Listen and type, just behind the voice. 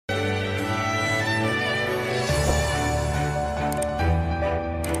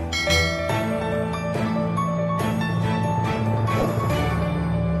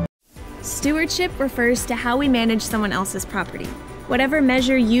Stewardship refers to how we manage someone else's property. Whatever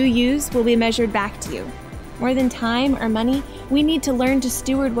measure you use will be measured back to you. More than time or money, we need to learn to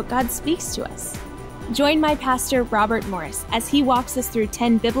steward what God speaks to us. Join my pastor, Robert Morris, as he walks us through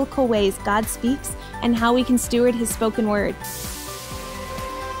 10 biblical ways God speaks and how we can steward his spoken word.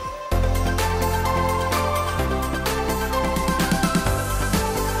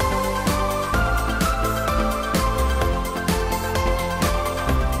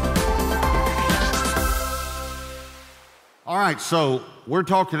 All right, so we're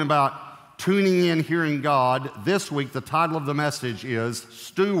talking about tuning in, hearing God. This week, the title of the message is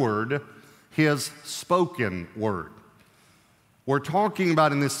Steward His Spoken Word. We're talking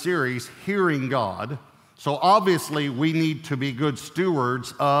about in this series, hearing God. So obviously, we need to be good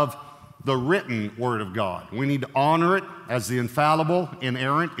stewards of the written Word of God. We need to honor it as the infallible,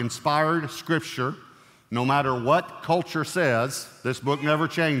 inerrant, inspired Scripture. No matter what culture says, this book never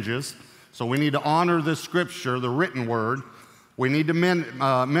changes. So we need to honor this Scripture, the written Word. We need to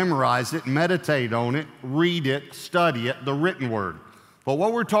memorize it, meditate on it, read it, study it, the written Word. But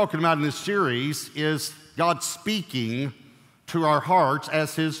what we're talking about in this series is God speaking to our hearts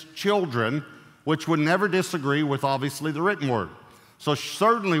as His children, which would never disagree with, obviously, the written Word. So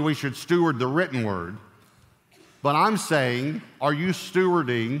certainly we should steward the written Word. But I'm saying, are you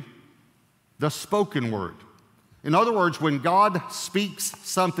stewarding the spoken Word? In other words, when God speaks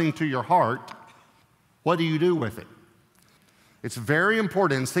something to your heart, what do you do with it? It's very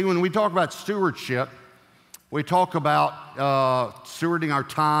important. See, when we talk about stewardship, we talk about stewarding our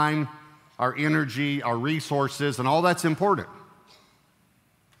time, our energy, our resources, and all that's important.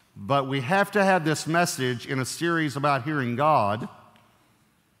 But we have to have this message in a series about hearing God.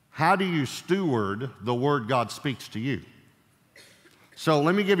 How do you steward the word God speaks to you? So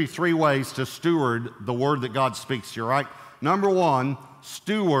let me give you 3 ways to steward the word that God speaks to you, right? Number 1,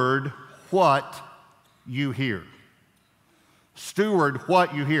 steward what you hear. Steward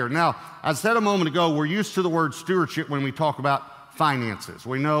what you hear. Now, I said a moment ago, we're used to the word stewardship when we talk about finances.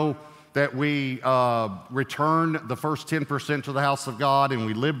 We know that we return the first 10% to the house of God, and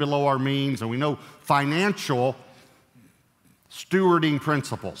we live below our means, and we know financial stewarding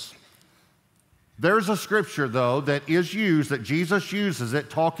principles. There's a scripture, though, that is used, that Jesus uses it,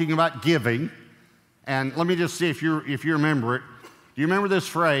 talking about giving. And let me just see if you remember it. Do you remember this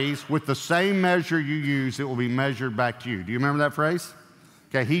phrase? With the same measure you use, it will be measured back to you. Do you remember that phrase?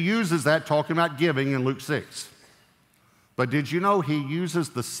 Okay, he uses that talking about giving in Luke 6. But did you know he uses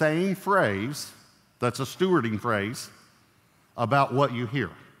the same phrase, that's a stewarding phrase, about what you hear?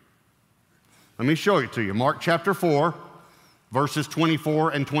 Let me show it to you. Mark chapter 4, verses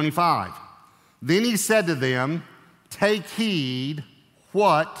 24 and 25. Then he said to them, take heed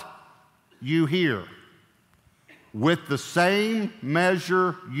what you hear. With the same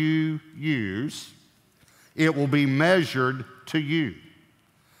measure you use, it will be measured to you.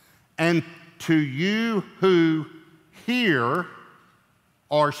 And to you who hear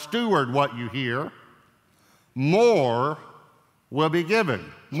or steward what you hear, more will be given.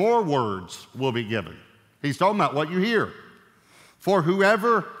 More words will be given. He's talking about what you hear. For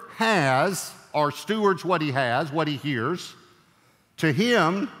whoever has or stewards what he has, what he hears, to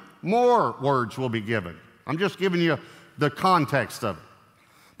him more words will be given. I'm just giving you the context of it.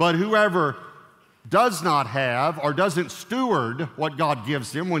 But whoever does not have or doesn't steward what God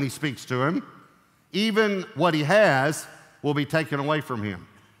gives him when he speaks to him, even what he has will be taken away from him.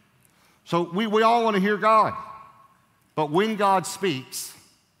 So we all want to hear God. But when God speaks,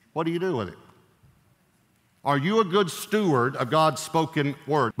 what do you do with it? Are you a good steward of God's spoken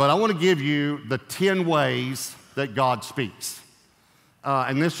word? But I want to give you the 10 ways that God speaks.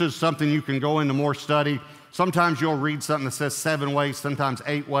 And this is something you can go into more study. Sometimes you'll read something that says 7 ways, sometimes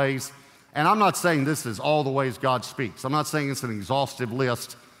 8 ways. And I'm not saying this is all the ways God speaks. I'm not saying it's an exhaustive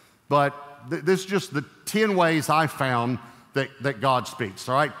list, but this is just the 10 ways I found that God speaks,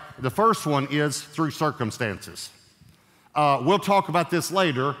 all right? The first one is through circumstances. We'll talk about this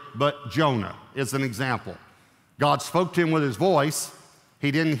later, but Jonah is an example. God spoke to him with his voice. He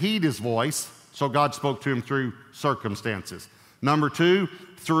didn't heed his voice, so God spoke to him through circumstances. Number 2,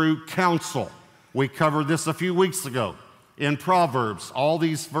 through counsel. We covered this a few weeks ago in Proverbs, all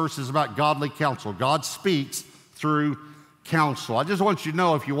these verses about godly counsel. God speaks through counsel. I just want you to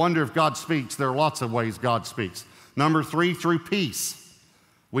know, if you wonder if God speaks, there are lots of ways God speaks. Number 3, through peace.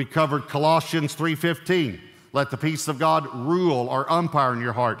 We covered Colossians 3:15. Let the peace of God rule or umpire in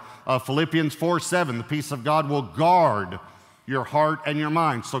your heart. Philippians 4:7, the peace of God will guard your heart and your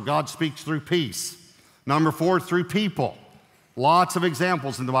mind. So God speaks through peace. Number 4, through people. Lots of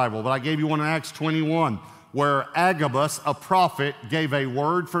examples in the Bible, but I gave you one in Acts 21 where Agabus, a prophet, gave a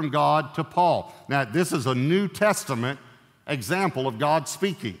word from God to Paul. Now, this is a New Testament example of God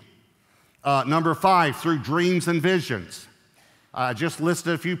speaking. Number 5, through dreams and visions. I just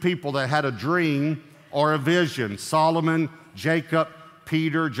listed a few people that had a dream or a vision. Solomon, Jacob,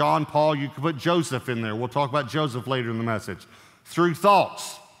 Peter, John, Paul. You could put Joseph in there. We'll talk about Joseph later in the message. Through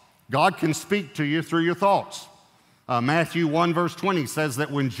thoughts. God can speak to you through your thoughts. Matthew 1 verse 20 says that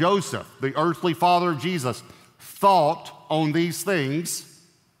when Joseph, the earthly father of Jesus, thought on these things,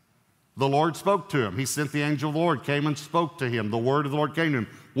 the Lord spoke to him. He sent the angel of the Lord, came and spoke to him. The word of the Lord came to him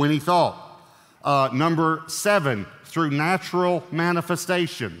when he thought. Number 7, through natural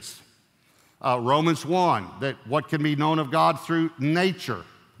manifestations. Romans 1, that what can be known of God through nature.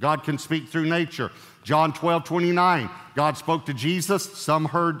 God can speak through nature. John 12:29, God spoke to Jesus. Some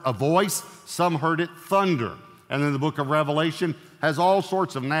heard a voice, some heard it thunder. And then the book of Revelation has all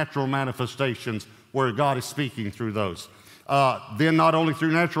sorts of natural manifestations where God is speaking through those. Then not only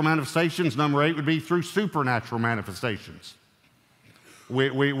through natural manifestations, number 8 would be through supernatural manifestations.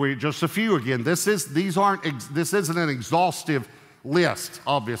 We just a few again. This isn't an exhaustive list,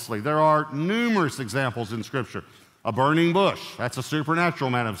 obviously. There are numerous examples in Scripture. A burning bush, that's a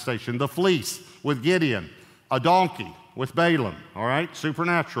supernatural manifestation. The fleece with Gideon. A donkey with Balaam, all right,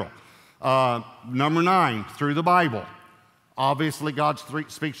 supernatural. Number 9, through the Bible. Obviously, God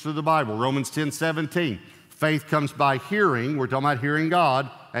speaks through the Bible. Romans 10:17. Faith comes by hearing. We're talking about hearing God,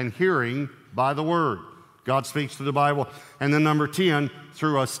 and hearing by the Word. God speaks through the Bible. And then number 10,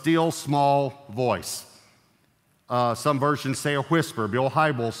 through a still small voice. Some versions say a whisper. Bill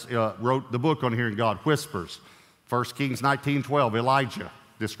Hybels wrote the book on hearing God, Whispers. 1 Kings 19:12, Elijah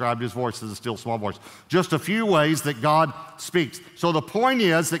described his voice as a still small voice. Just a few ways that God speaks. So the point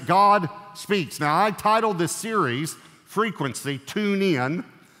is that God speaks. Now, I titled this series, Frequency, Tune In,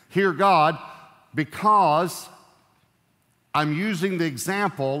 Hear God, because I'm using the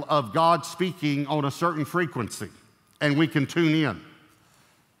example of God speaking on a certain frequency, and we can tune in.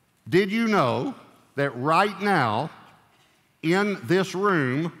 Did you know that right now, in this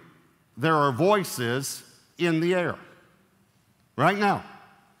room, there are voices in the air? Right now.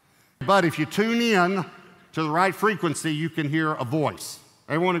 But if you tune in to the right frequency, you can hear a voice.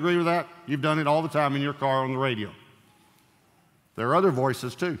 Everyone agree with that? You've done it all the time in your car on the radio. There are other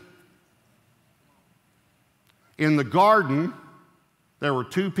voices too. In the garden, there were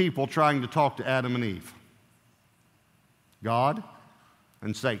 2 people trying to talk to Adam and Eve. God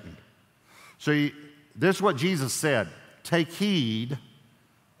and Satan. So this is what Jesus said. Take heed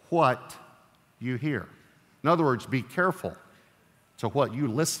what you hear. In other words, be careful to what you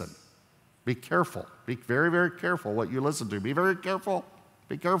listen. Be careful. Be very, very careful what you listen to. Be very careful.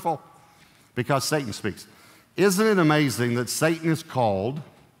 Be careful. Because Satan speaks. Isn't it amazing that Satan is called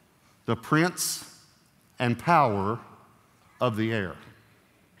the prince and power of the air?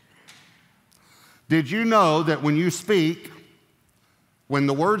 Did you know that when you speak, when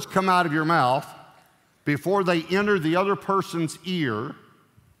the words come out of your mouth, before they enter the other person's ear,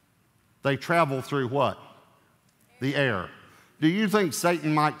 they travel through what? The air. Do you think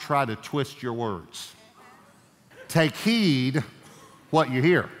Satan might try to twist your words? Take heed what you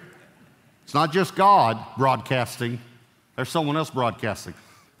hear. It's not just God broadcasting. There's someone else broadcasting.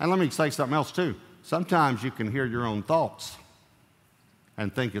 And let me say something else too. Sometimes you can hear your own thoughts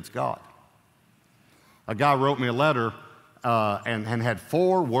and think it's God. A guy wrote me a letter and had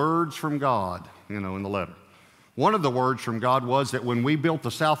 4 words from God, in the letter. One of the words from God was that when we built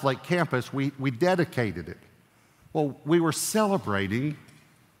the South Lake campus, we dedicated it. Well, we were celebrating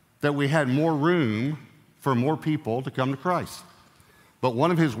that we had more room for more people to come to Christ. But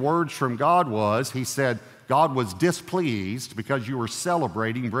one of his words from God was, he said, God was displeased because you were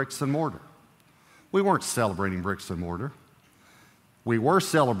celebrating bricks and mortar. We weren't celebrating bricks and mortar. We were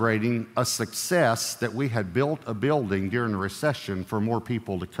celebrating a success that we had built a building during the recession for more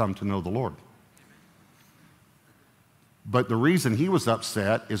people to come to know the Lord. But the reason he was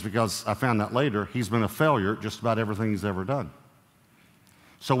upset is because, I found out later, he's been a failure at just about everything he's ever done.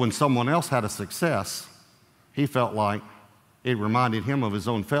 So when someone else had a success, he felt like it reminded him of his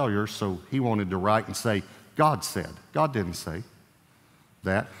own failure, so he wanted to write and say, God said. God didn't say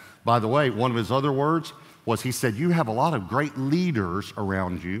that. By the way, one of his other words was, he said, you have a lot of great leaders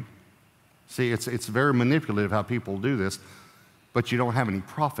around you. See, it's very manipulative how people do this, but you don't have any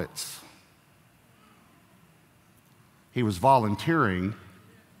prophets. He was volunteering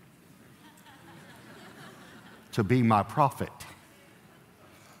to be my prophet.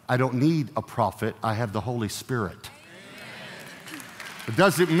 I don't need a prophet. I have the Holy Spirit. It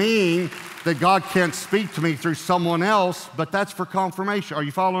doesn't mean that God can't speak to me through someone else, but that's for confirmation. Are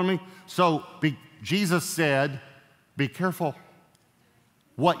you following me? So Jesus said, be careful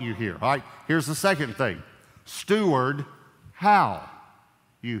what you hear. All right, here's the second thing. Steward how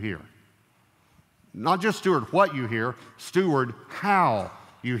you hear. Not just steward what you hear, steward how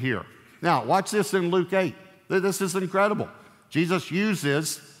you hear. Now, watch this in Luke 8. This is incredible. Jesus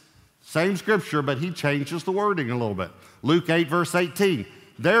uses same scripture, but he changes the wording a little bit. Luke 8, verse 18.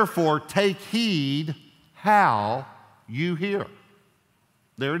 Therefore, take heed how you hear.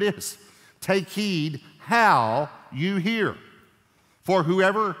 There it is. Take heed how you hear. For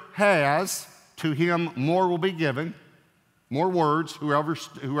whoever has, to him more will be given. More words,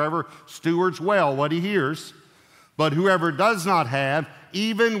 whoever stewards well what he hears. But whoever does not have,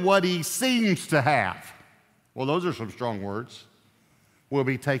 even what he seems to have, well, those are some strong words, will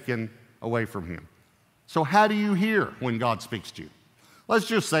be taken away from him. So how do you hear when God speaks to you? Let's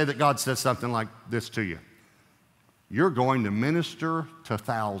just say that God says something like this to you. You're going to minister to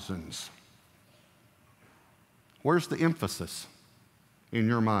thousands. Where's the emphasis in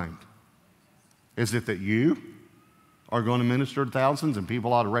your mind? Is it that you are going to minister to thousands and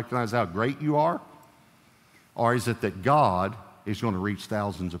people ought to recognize how great you are? Or is it that God is going to reach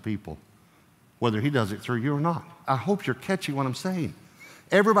thousands of people, whether he does it through you or not? I hope you're catching what I'm saying.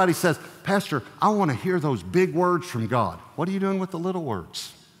 Everybody says, Pastor, I want to hear those big words from God. What are you doing with the little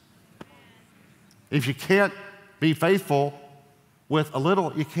words? If you can't be faithful with a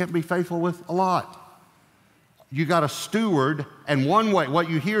little, you can't be faithful with a lot. You got to steward, and one way, what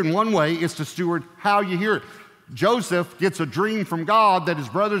you hear in one way is to steward how you hear it. Joseph gets a dream from God that his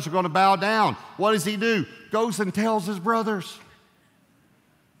brothers are going to bow down. What does he do? Goes and tells his brothers.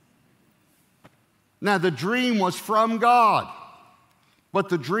 Now, the dream was from God, but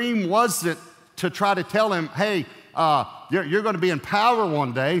the dream wasn't to try to tell him, hey, you're going to be in power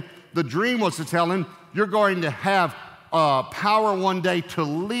one day. The dream was to tell him, you're going to have power one day to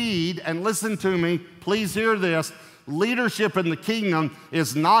lead. And listen to me, please hear this. Leadership in the kingdom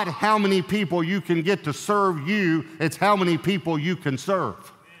is not how many people you can get to serve you, it's how many people you can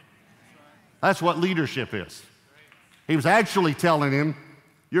serve. That's what leadership is. He was actually telling him,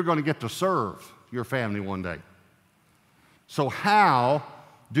 you're going to get to serve your family one day. So how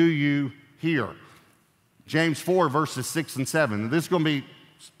do you hear? James 4, verses 6 and 7. This is going to be,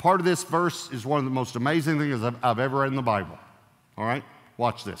 part of this verse is one of the most amazing things I've ever read in the Bible. All right?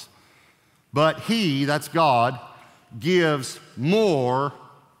 Watch this. But he, that's God, gives more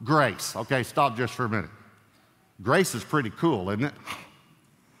grace. Okay, stop just for a minute. Grace is pretty cool, isn't it?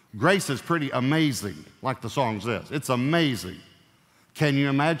 Grace is pretty amazing, like the song says. It's amazing. Can you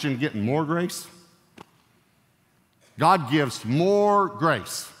imagine getting more grace? God gives more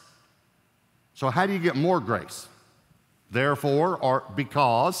grace. So how do you get more grace? Therefore, or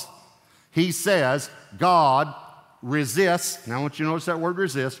because he says God resists, now I want you to notice that word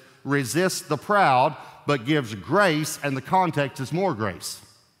resist, resists the proud, but gives grace, and the context is more grace,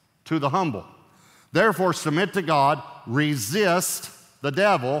 to the humble. Therefore, submit to God, resist the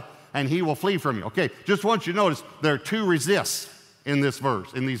devil, and he will flee from you. Okay, just want you to notice there are two resists in this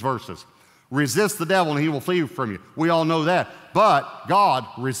verse, in these verses. Resist the devil, and he will flee from you. We all know that. But God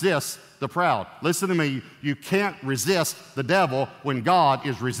resists the proud. Listen to me, you can't resist the devil when God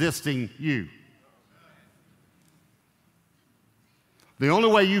is resisting you. The only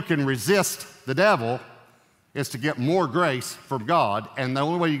way you can resist the devil is to get more grace from God, and the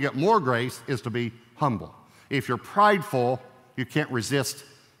only way you get more grace is to be humble. If you're prideful, you can't resist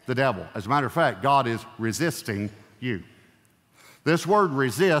the devil. As a matter of fact, God is resisting you. This word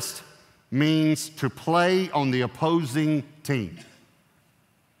resist means to play on the opposing team.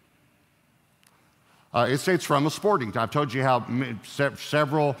 It's from a sporting team. I've told you how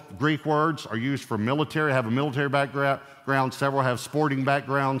several Greek words are used for military, have a military background. Several have sporting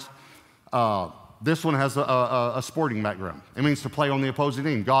backgrounds. This one has a sporting background. It means to play on the opposing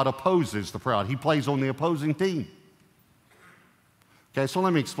team. God opposes the proud. He plays on the opposing team. Okay, so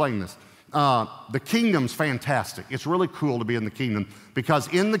let me explain this. The kingdom's fantastic. It's really cool to be in the kingdom because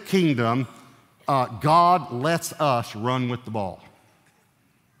in the kingdom, God lets us run with the ball.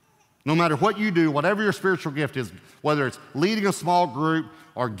 No matter what you do, whatever your spiritual gift is, whether it's leading a small group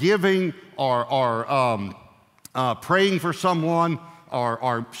or giving or praying for someone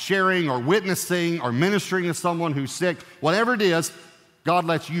or sharing or witnessing or ministering to someone who's sick, whatever it is, God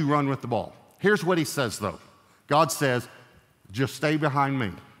lets you run with the ball. Here's what he says, though. God says, just stay behind me.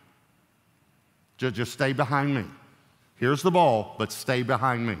 Just stay behind me. Here's the ball, but stay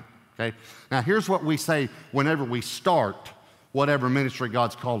behind me, okay? Now, here's what we say whenever we start whatever ministry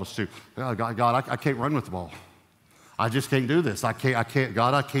God's called us to. Oh, God, I can't run with the ball. I just can't do this. I can't,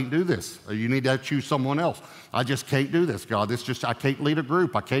 God, I can't do this. You need to choose someone else. I just can't do this, God. I can't lead a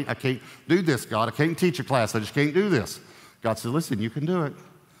group. I can't do this, God. I can't teach a class. I just can't do this. God said, listen, you can do it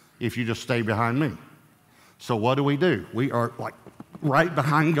if you just stay behind me. So what do? We are like right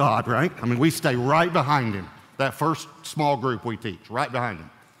behind God, right? I mean, we stay right behind him. That first small group we teach, right behind him.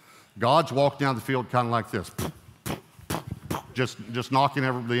 God's walking down the field kind of like this, just knocking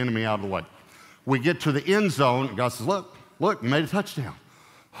the enemy out of the way. We get to the end zone, and God says, look, you made a touchdown.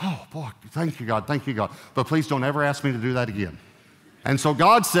 Oh, boy, thank you, God, but please don't ever ask me to do that again. And so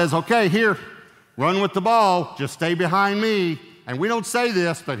God says, okay, here, run with the ball, just stay behind me. And we don't say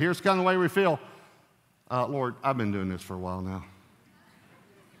this, but here's kind of the way we feel. Lord, I've been doing this for a while now.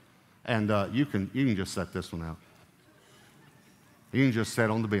 And you can just set this one out. You can just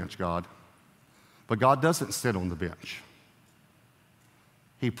sit on the bench, God. But God doesn't sit on the bench.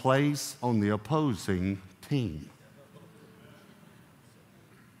 He plays on the opposing team.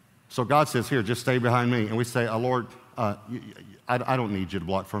 So God says, here, just stay behind me. And we say, Lord, I don't need you to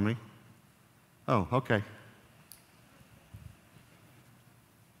block for me. Oh, okay.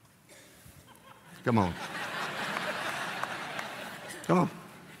 Come on. Come on.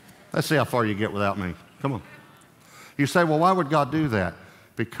 Let's see how far you get without me. Come on. You say, well, why would God do that?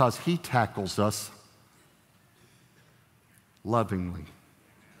 Because he tackles us lovingly.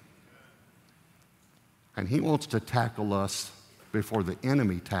 And he wants to tackle us before the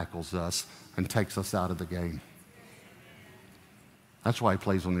enemy tackles us and takes us out of the game. That's why he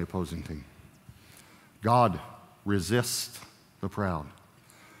plays on the opposing team. God resists the proud,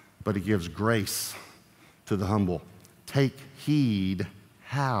 but he gives grace to the humble. Take heed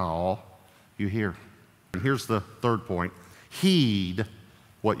how you hear. And here's the third point. Heed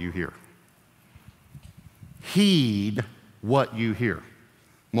what you hear. Heed what you hear.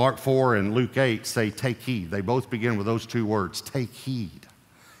 Mark 4 and Luke 8 say, take heed. They both begin with those two words, take heed.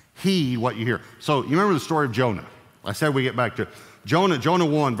 Heed what you hear. So you remember the story of Jonah. I said we get back to it. Jonah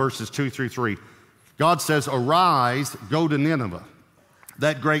 1, verses 2 through 3. God says, arise, go to Nineveh,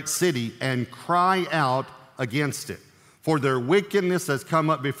 that great city, and cry out against it, for their wickedness has come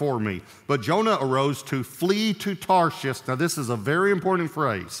up before me. But Jonah arose to flee to Tarshish. Now this is a very important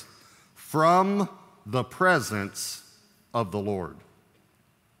phrase. From the presence of the Lord.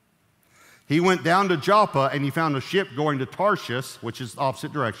 He went down to Joppa and he found a ship going to Tarshish, which is the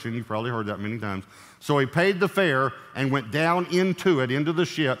opposite direction. You've probably heard that many times. So he paid the fare and went down into the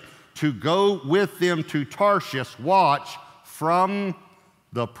ship, to go with them to Tarshish. Watch, from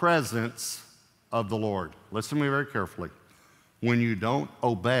the presence of the Lord. Listen to me very carefully. When you don't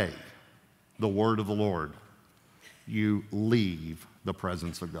obey the word of the Lord, you leave the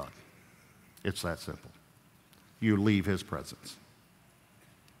presence of God. It's that simple. You leave his presence.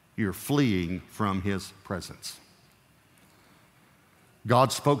 You're fleeing from his presence.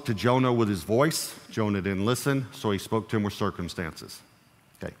 God spoke to Jonah with his voice. Jonah didn't listen, so he spoke to him with circumstances.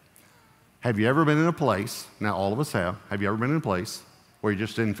 Okay. Have you ever been in a place, now all of us have you ever been in a place where you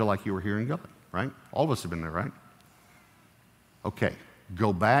just didn't feel like you were hearing God, right? All of us have been there, right? Okay,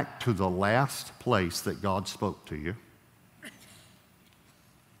 go back to the last place that God spoke to you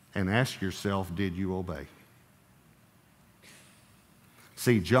and ask yourself, did you obey?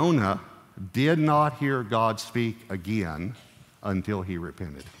 See, Jonah did not hear God speak again until he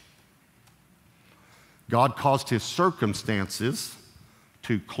repented. God caused his circumstances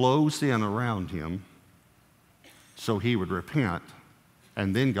to close in around him so he would repent,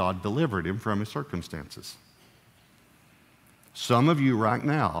 and then God delivered him from his circumstances. Some of you right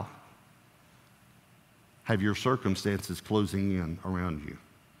now have your circumstances closing in around you.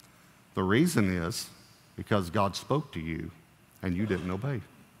 The reason is because God spoke to you and you didn't obey.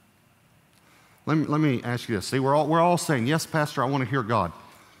 Let me ask you this. See, we're all saying, yes, Pastor, I want to hear God.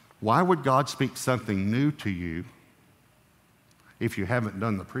 Why would God speak something new to you if you haven't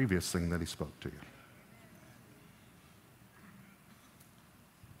done the previous thing that he spoke to you?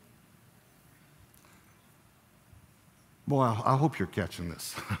 Boy, I hope you're catching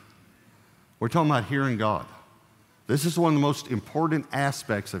this. We're talking about hearing God. This is one of the most important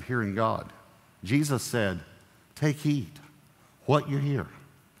aspects of hearing God. Jesus said, take heed what you hear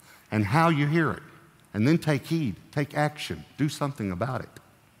and how you hear it. And then take heed, take action, do something about it.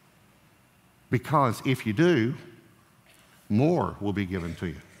 Because if you do, more will be given to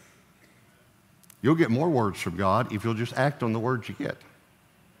you. You'll get more words from God if you'll just act on the words you get.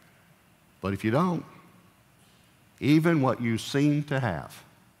 But if you don't, even what you seem to have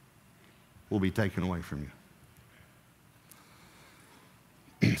will be taken away from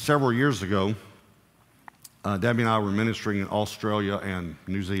you. Several years ago, Debbie and I were ministering in Australia and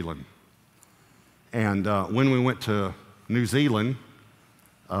New Zealand. And when we went to New Zealand,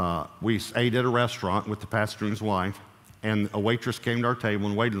 we ate at a restaurant with the pastor and his wife, and a waitress came to our table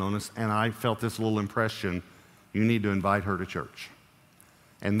and waited on us, and I felt this little impression, you need to invite her to church.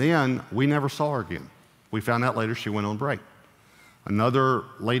 And then we never saw her again. We found out later she went on break. Another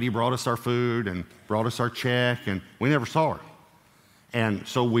lady brought us our food and brought us our check, and we never saw her. And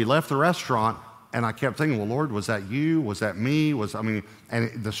so we left the restaurant, and I kept thinking, well, Lord, was that you? Was that me?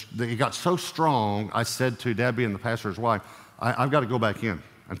 And it got so strong, I said to Debbie and the pastor's wife, I've got to go back in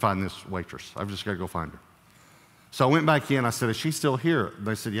and find this waitress. I've just got to go find her. So I went back in. I said, is she still here?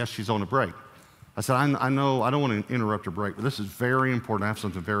 They said, yes, she's on a break. I said, I know, I don't want to interrupt her break, but this is very important. I have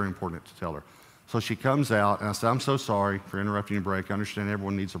something very important to tell her. So she comes out, and I said, I'm so sorry for interrupting your break. I understand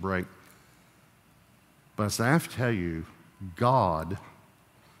everyone needs a break. But I said, I have to tell you, God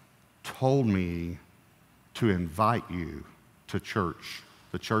told me to invite you to church,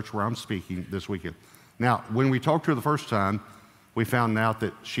 the church where I'm speaking this weekend. Now, when we talked to her the first time, we found out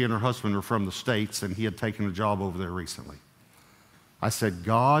that she and her husband were from the States, and he had taken a job over there recently. I said,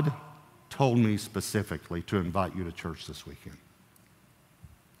 God told me specifically to invite you to church this weekend.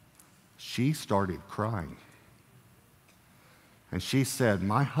 She started crying. And she said,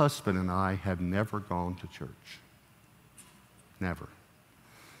 my husband and I have never gone to church. Never.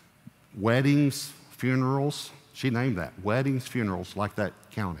 Weddings, funerals, she named that. Weddings, funerals, like that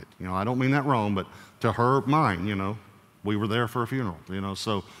counted. I don't mean that wrong, but to her mind, we were there for a funeral,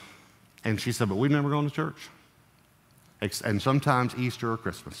 so. And she said, but we've never gone to church. And sometimes Easter or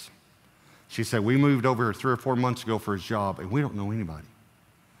Christmas. She said, we moved over here 3 or 4 months ago for his job, and we don't know anybody.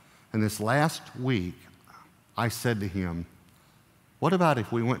 And this last week, I said to him, what about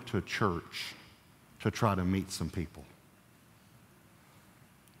if we went to a church to try to meet some people?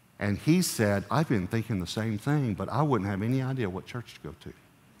 And he said, I've been thinking the same thing, but I wouldn't have any idea what church to go to.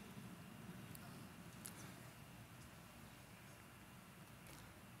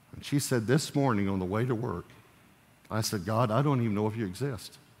 And she said, this morning on the way to work, I said, God, I don't even know if you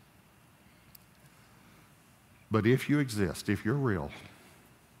exist. But if you exist, if you're real,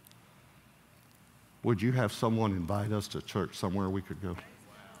 would you have someone invite us to church somewhere we could go?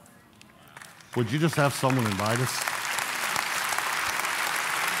 Would you just have someone invite us?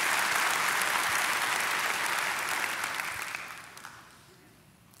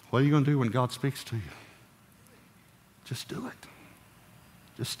 What are you going to do when God speaks to you? Just do it.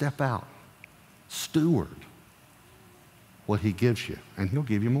 Just step out. Steward what he gives you, and he'll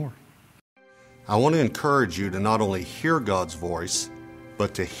give you more. I want to encourage you to not only hear God's voice,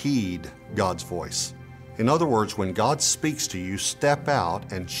 but to heed God's voice. In other words, when God speaks to you, step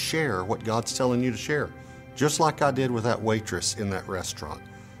out and share what God's telling you to share, just like I did with that waitress in that restaurant.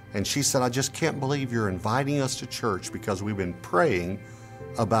 And she said, I just can't believe you're inviting us to church because we've been praying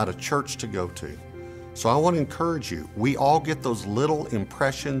about a church to go to. So I want to encourage you, we all get those little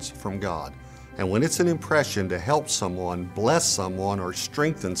impressions from God. And when it's an impression to help someone, bless someone, or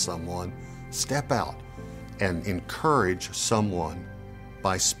strengthen someone, step out and encourage someone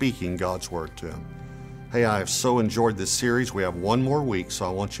by speaking God's word to them. Hey, I have so enjoyed this series. We have one more week, so I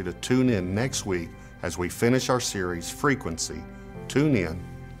want you to tune in next week as we finish our series, Frequency. Tune in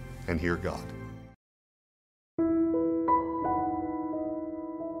and hear God.